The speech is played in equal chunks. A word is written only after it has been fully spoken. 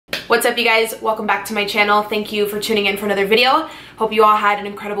What's up, you guys? Welcome back to my channel. Thank you for tuning in for another video. Hope you all had an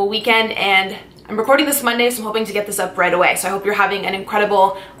incredible weekend, and I'm recording this Monday, so I'm hoping to get this up right away. So I hope you're having an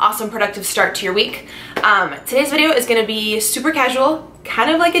incredible, awesome, productive start to your week. Today's video is gonna be super casual,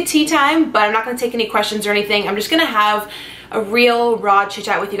 kind of like a tea time, but I'm not gonna take any questions or anything. I'm just gonna have a real raw chit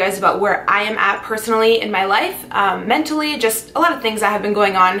chat with you guys about where I am at personally in my life, mentally, just a lot of things that have been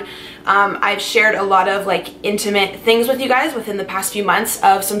going on. I've shared a lot of like intimate things with you guys within the past few months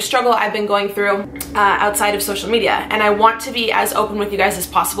of some struggle I've been going through outside of social media, and I want to be as open with you guys as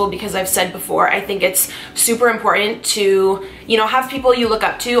possible because I've said before, I think it's super important to, you know, have people you look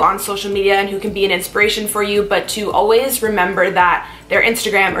up to on social media and who can be an inspiration for you, but to always remember that their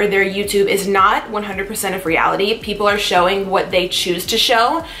Instagram or their YouTube is not 100% of reality. People are showing what they choose to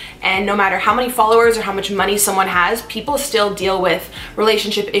show, and no matter how many followers or how much money someone has, people still deal with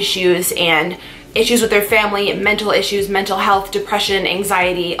relationship issues and issues with their family, mental issues, mental health, depression,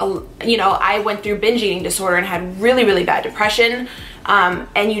 anxiety. You know, I went through binge eating disorder and had really, really bad depression.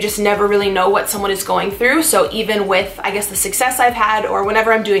 And you just never really know what someone is going through. So even with, I guess, the success I've had, or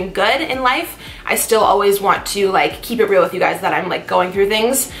whenever I'm doing good in life, I still always want to like keep it real with you guys that I'm like going through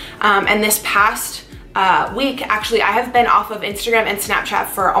things. And this past week, actually, I have been off of Instagram and Snapchat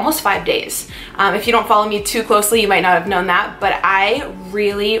for almost 5 days. If you don't follow me too closely, you might not have known that, but I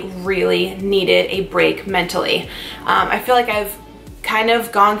really, really needed a break mentally. I feel like I've kind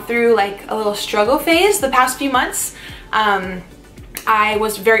of gone through like a little struggle phase the past few months. I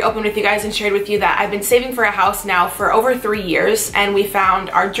was very open with you guys and shared with you that I've been saving for a house now for over 3 years, and we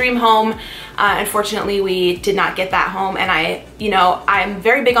found our dream home. Unfortunately, we did not get that home, and I'm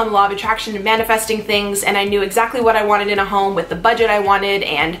very big on the law of attraction and manifesting things, and I knew exactly what I wanted in a home with the budget I wanted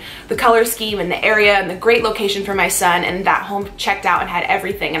and the color scheme and the area and the great location for my son, and that home checked out and had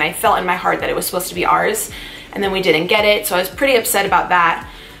everything, and I felt in my heart that it was supposed to be ours, and then we didn't get it, so I was pretty upset about that.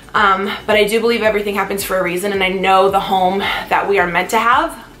 But I do believe everything happens for a reason, and I know the home that we are meant to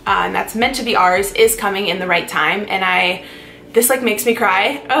have, and that's meant to be ours, is coming in the right time. And this like makes me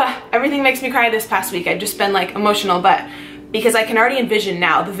cry. Everything makes me cry this past week. I've just been like emotional, but because I can already envision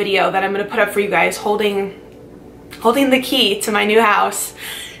now the video that I'm gonna put up for you guys holding the key to my new house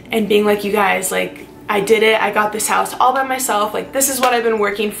and being like, you guys, like, I did it. I got this house all by myself. Like, this is what I've been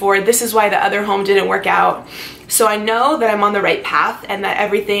working for. This is why the other home didn't work out. So I know that I'm on the right path, and that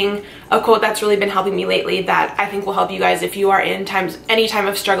everything, a quote that's really been helping me lately that I think will help you guys if you are in any time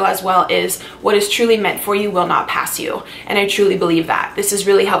of struggle as well, is what is truly meant for you will not pass you. And I truly believe that. This has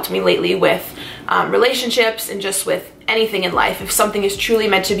really helped me lately with relationships and just with anything in life. If something is truly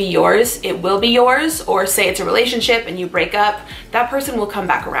meant to be yours, it will be yours. Or say it's a relationship and you break up, that person will come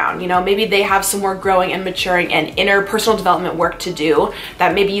back around. You know, maybe they have some more growing and maturing and inner personal development work to do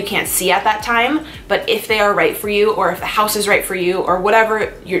that maybe you can't see at that time, but if they are right for you, or if the house is right for you, or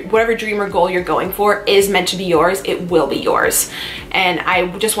whatever dream or goal you're going for is meant to be yours, it will be yours. And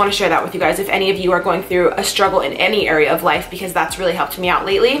I just want to share that with you guys if any of you are going through a struggle in any area of life, because that's really helped me out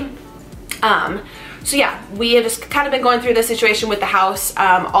lately. So yeah, we have just kind of been going through this situation with the house.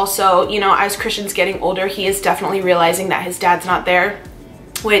 Also, you know, as Christian's getting older, he is definitely realizing that his dad's not there,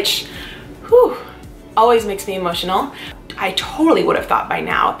 which, whew, always makes me emotional. I totally would have thought by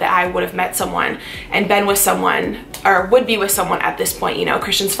now that I would have met someone and been with someone, or would be with someone at this point. You know,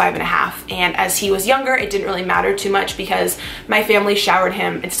 Christian's 5.5, and as he was younger, it didn't really matter too much because my family showered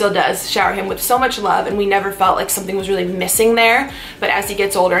him, it still does, shower him with so much love, and we never felt like something was really missing there. But as he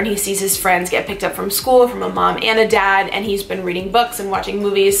gets older and he sees his friends get picked up from school, from a mom and a dad, and he's been reading books and watching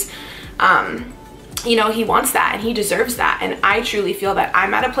movies, you know, he wants that and he deserves that. And I truly feel that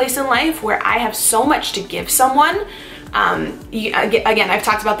I'm at a place in life where I have so much to give someone. Again, I've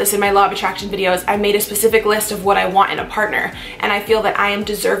talked about this in my law of attraction videos. I made a specific list of what I want in a partner, and I feel that I am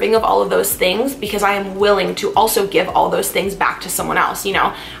deserving of all of those things because I am willing to also give all those things back to someone else. You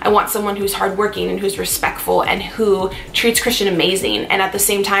know, I want someone who's hardworking and who's respectful and who treats Christian amazing, and at the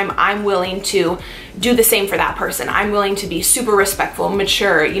same time, I'm willing to do the same for that person. I'm willing to be super respectful,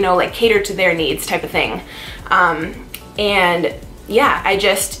 mature, you know, like cater to their needs type of thing. And yeah, I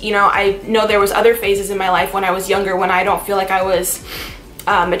just, you know, I know there was other phases in my life when I was younger when I don't feel like I was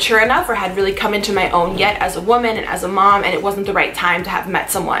mature enough or had really come into my own yet as a woman and as a mom, and it wasn't the right time to have met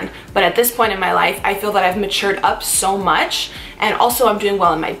someone. But at this point in my life, I feel that I've matured up so much, and also I'm doing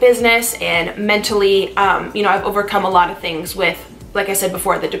well in my business, and mentally, you know, I've overcome a lot of things with, like I said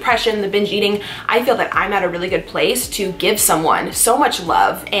before, the depression, the binge eating. I feel that I'm at a really good place to give someone so much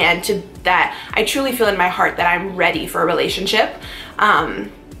love, and that I truly feel in my heart that I'm ready for a relationship.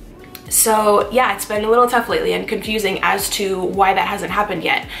 So yeah, it's been a little tough lately and confusing as to why that hasn't happened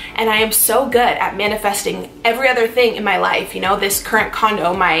yet. And I am so good at manifesting every other thing in my life, you know, this current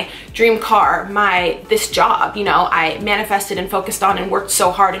condo, my dream car, this job, you know, I manifested and focused on and worked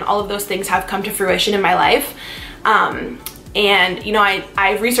so hard, and all of those things have come to fruition in my life. And you know,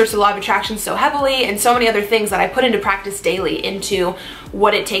 I've researched the law of attraction so heavily and so many other things that I put into practice daily into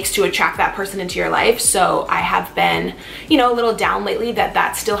what it takes to attract that person into your life. So I have been, you know, a little down lately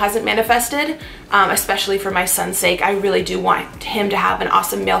that still hasn't manifested, especially for my son's sake. I really do want him to have an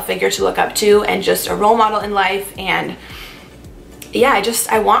awesome male figure to look up to and just a role model in life. And yeah,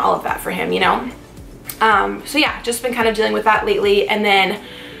 I want all of that for him, you know? So yeah, just been kind of dealing with that lately. And then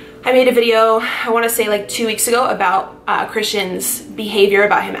I made a video, I want to say like 2 weeks ago, about Christian's behavior,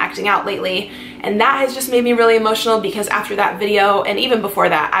 about him acting out lately. And that has just made me really emotional, because after that video, and even before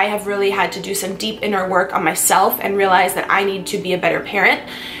that, I have really had to do some deep inner work on myself and realize that I need to be a better parent,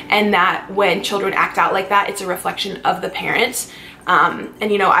 and that when children act out like that, it's a reflection of the parents.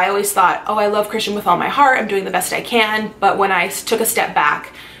 And you know, I always thought, oh, I love Christian with all my heart, I'm doing the best I can. But when I took a step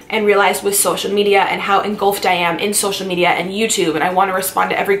back and realized with social media and how engulfed I am in social media and YouTube, and I want to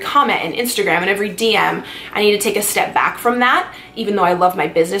respond to every comment and Instagram and every DM, I need to take a step back from that. Even though I love my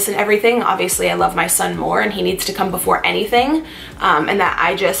business and everything, obviously I love my son more, and he needs to come before anything. And that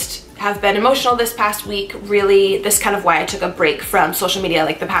I just have been emotional this past week. Really, this kind of why I took a break from social media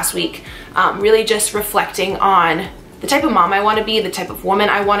like the past week. Really just reflecting on the type of mom I want to be, the type of woman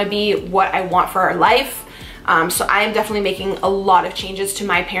I want to be, what I want for our life. So I am definitely making a lot of changes to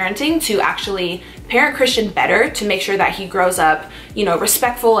my parenting to actually parent Christian better, to make sure that he grows up, you know,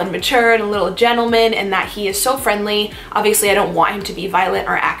 respectful and mature and a little gentleman, and that he is so friendly. Obviously, I don't want him to be violent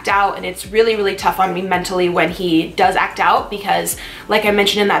or act out, and it's really, really tough on me mentally when he does act out, because like I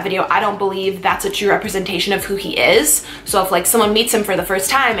mentioned in that video, I don't believe that's a true representation of who he is. So if like someone meets him for the first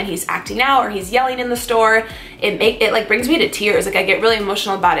time and he's acting out or he's yelling in the store, it like brings me to tears. Like I get really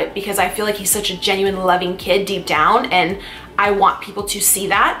emotional about it, because I feel like he's such a genuine, loving kid deep down, and I want people to see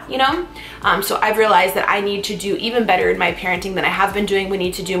that, you know? So I've realized that I need to do even better in my parenting than I have been doing. We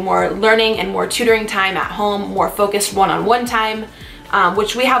need to do more learning and more tutoring time at home, more focused one-on-one time,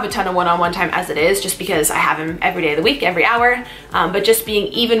 which we have a ton of one-on-one time as it is, just because I have him every day of the week, every hour, but just being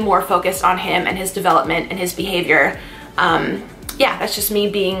even more focused on him and his development and his behavior. Yeah, that's just me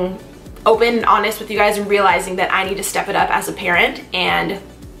being open and honest with you guys and realizing that I need to step it up as a parent. And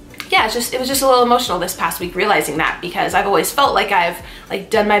yeah, it was just a little emotional this past week realizing that, because I've always felt like I've like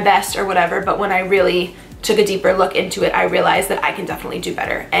done my best or whatever, but when I really took a deeper look into it, I realized that I can definitely do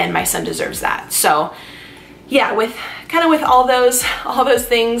better, and my son deserves that. So yeah, with all those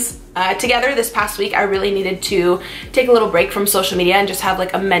things together this past week, I really needed to take a little break from social media and just have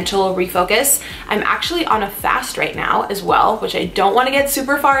like a mental refocus. I'm actually on a fast right now as well, which I don't want to get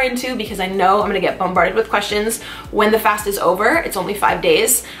super far into, because I know I'm going to get bombarded with questions when the fast is over. It's only 5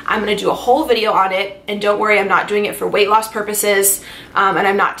 days. I'm going to do a whole video on it, and don't worry, I'm not doing it for weight loss purposes, and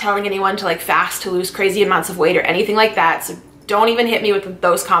I'm not telling anyone to like fast to lose crazy amounts of weight or anything like that. So don't even hit me with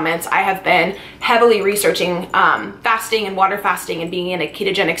those comments. I have been heavily researching fasting and water fasting and being in a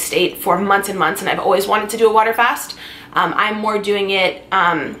ketogenic state for months and months, and I've always wanted to do a water fast. I'm more doing it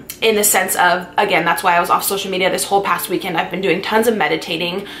in the sense of, again, that's why I was off social media this whole past weekend. I've been doing tons of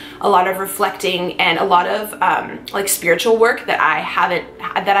meditating, a lot of reflecting, and a lot of like spiritual work that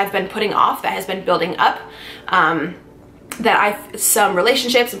I've been putting off, that has been building up. Some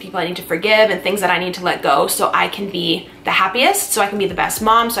relationships and people I need to forgive, and things that I need to let go, so I can be the happiest, so I can be the best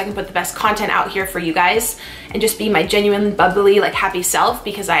mom, so I can put the best content out here for you guys, and just be my genuine, bubbly, like happy self,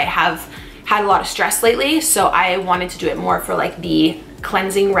 because I have had a lot of stress lately. So I wanted to do it more for like the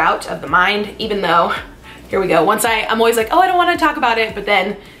cleansing route of the mind, even though, here we go, I'm always like, oh, I don't want to talk about it, but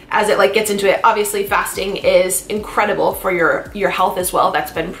then as it like gets into it, obviously fasting is incredible for your health as well.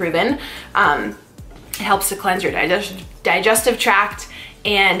 That's been proven. It helps to cleanse your digestive tract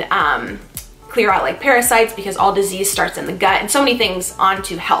and clear out like parasites, because all disease starts in the gut, and so many things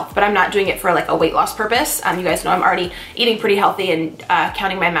onto health. But I'm not doing it for like a weight loss purpose. You guys know I'm already eating pretty healthy and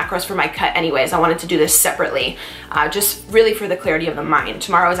counting my macros for my cut anyways. I wanted to do this separately, just really for the clarity of the mind.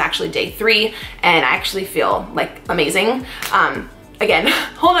 Tomorrow is actually day 3, and I actually feel like amazing. Again,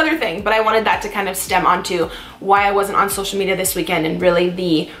 whole other thing, but I wanted that to kind of stem onto why I wasn't on social media this weekend, and really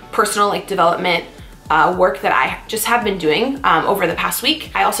the personal like development work that I just have been doing over the past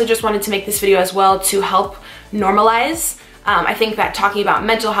week. I also just wanted to make this video as well to help normalize. I think that talking about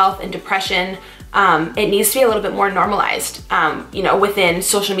mental health and depression, it needs to be a little bit more normalized, you know, within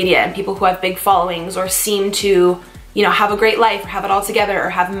social media, and people who have big followings or seem to, you know, have a great life or have it all together or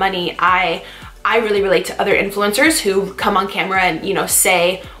have money. I I really relate to other influencers who come on camera and, you know,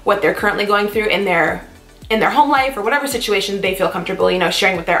 say what they're currently going through in their home life or whatever situation they feel comfortable, you know,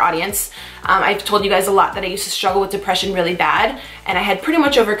 sharing with their audience. I've told you guys a lot that I used to struggle with depression really bad, and I had pretty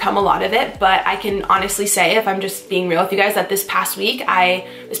much overcome a lot of it, but I can honestly say, if I'm just being real with you guys, that this past weekend,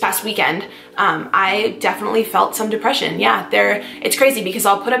 I definitely felt some depression. Yeah, it's crazy because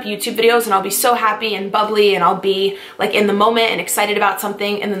I'll put up YouTube videos and I'll be so happy and bubbly and I'll be like in the moment and excited about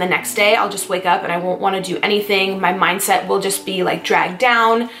something, and then the next day I'll just wake up and I won't want to do anything. My mindset will just be like dragged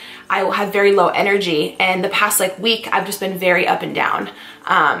down. I will have very low energy, and the past like week I've just been very up and down.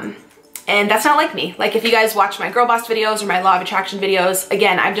 And that's not like me. Like if you guys watch my Girl Boss videos or my Law of Attraction videos,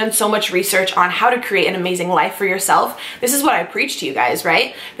 again, I've done so much research on how to create an amazing life for yourself. This is what I preach to you guys,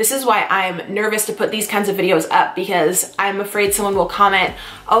 right? This is why I'm nervous to put these kinds of videos up, because I'm afraid someone will comment,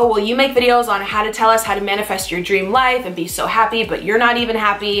 oh, well, you make videos on how to tell us how to manifest your dream life and be so happy, but you're not even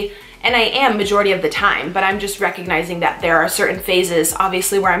happy. And I am majority of the time, but I'm just recognizing that there are certain phases,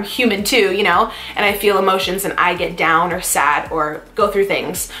 obviously, where I'm human too, you know, and I feel emotions and I get down or sad or go through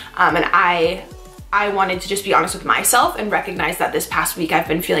things. And I wanted to just be honest with myself and recognize that this past week I've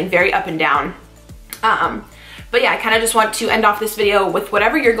been feeling very up and down. But yeah, I kind of just want to end off this video with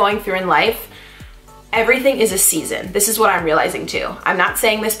whatever you're going through in life. Everything is a season. This is what I'm realizing too. I'm not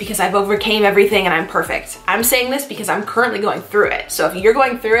saying this because I've overcame everything and I'm perfect. I'm saying this because I'm currently going through it. So if you're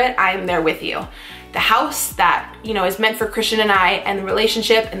going through it, I am there with you. The house that, you know, is meant for Christian and I, and the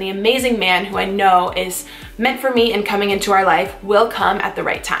relationship and the amazing man who I know is meant for me and coming into our life will come at the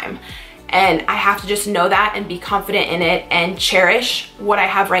right time. And I have to just know that and be confident in it and cherish what I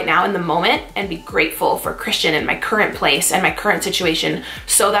have right now in the moment and be grateful for Christian and my current place and my current situation,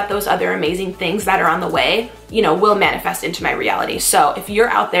 so that those other amazing things that are on the way, you know, will manifest into my reality. So if you're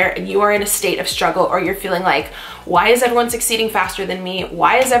out there and you are in a state of struggle, or you're feeling like, why is everyone succeeding faster than me?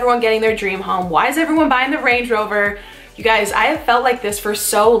 Why is everyone getting their dream home? Why is everyone buying the Range Rover? You guys, I have felt like this for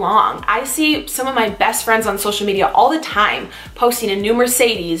so long. I see some of my best friends on social media all the time posting a new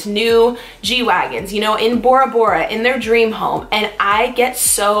Mercedes, new G-Wagons, you know, in Bora Bora, in their dream home. And I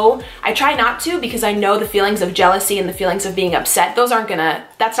try not to, because I know the feelings of jealousy and the feelings of being upset, that's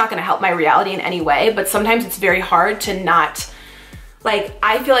not gonna help my reality in any way. But sometimes it's very hard to not, like,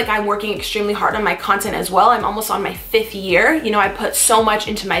 I feel like I'm working extremely hard on my content as well. I'm almost on my 5th year. You know, I put so much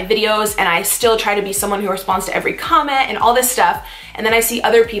into my videos, and I still try to be someone who responds to every comment and all this stuff. And then I see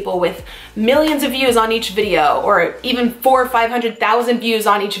other people with millions of views on each video, or even 400,000 or 500,000 views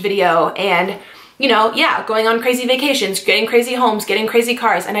on each video. And, you know, yeah, going on crazy vacations, getting crazy homes, getting crazy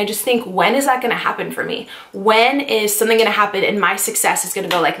cars. And I just think, when is that gonna happen for me? When is something gonna happen and my success is gonna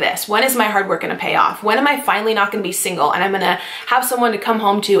go like this? When is my hard work gonna pay off? When am I finally not gonna be single and I'm gonna have someone to come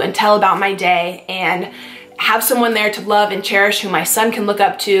home to and tell about my day, and have someone there to love and cherish, who my son can look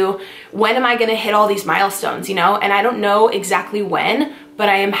up to? When am I gonna hit all these milestones, you know? And I don't know exactly when, but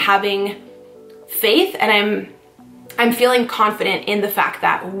I am having faith, and I'm feeling confident in the fact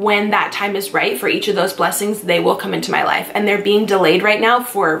that when that time is right for each of those blessings, they will come into my life. And they're being delayed right now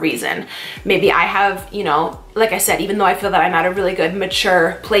for a reason. Maybe I have, you know, like I said, even though I feel that I'm at a really good,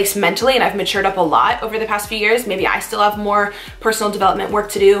 mature place mentally, and I've matured up a lot over the past few years, maybe I still have more personal development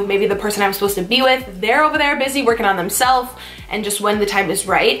work to do. Maybe the person I'm supposed to be with, they're over there busy working on themselves, and just when the time is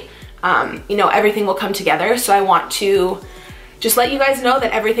right, you know, everything will come together. So I want to just let you guys know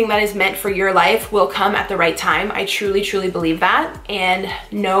that everything that is meant for your life will come at the right time. I truly, truly believe that. And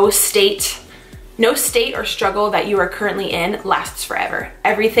no state or struggle that you are currently in lasts forever.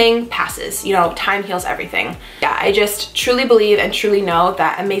 Everything passes, you know, time heals everything. Yeah, I just truly believe and truly know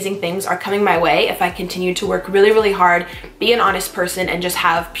that amazing things are coming my way if I continue to work really, really hard, be an honest person, and just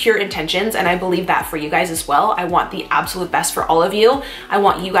have pure intentions. And I believe that for you guys as well. I want the absolute best for all of you. I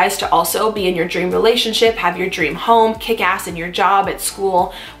want you guys to also be in your dream relationship, have your dream home, kick ass in your job, at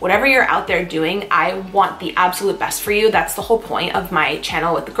school, whatever you're out there doing. I want the absolute best for you. That's the whole point of my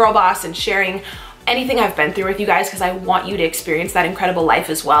channel with the Girl Boss, and sharing anything I've been through with you guys, because I want you to experience that incredible life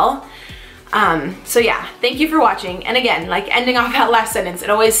as well. So yeah, thank you for watching. And again, like, ending off that last sentence,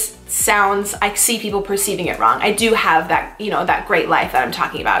 it always sounds, I see people perceiving it wrong. I do have that, you know, that great life that I'm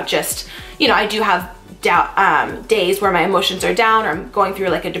talking about. Just, you know, I do have days where my emotions are down, or I'm going through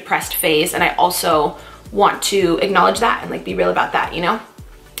like a depressed phase, and I also want to acknowledge that and like be real about that, you know?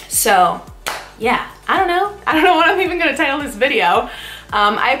 So yeah, I don't know what I'm even gonna title this video.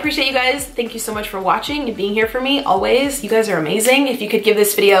 I appreciate you guys. Thank you so much for watching and being here for me always. You guys are amazing. If you could give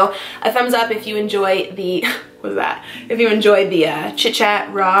this video a thumbs up if you enjoy the, what was that? If you enjoyed the chit chat,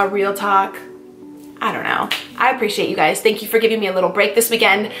 raw, real talk. I don't know. I appreciate you guys. Thank you for giving me a little break this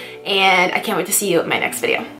weekend, and I can't wait to see you in my next video.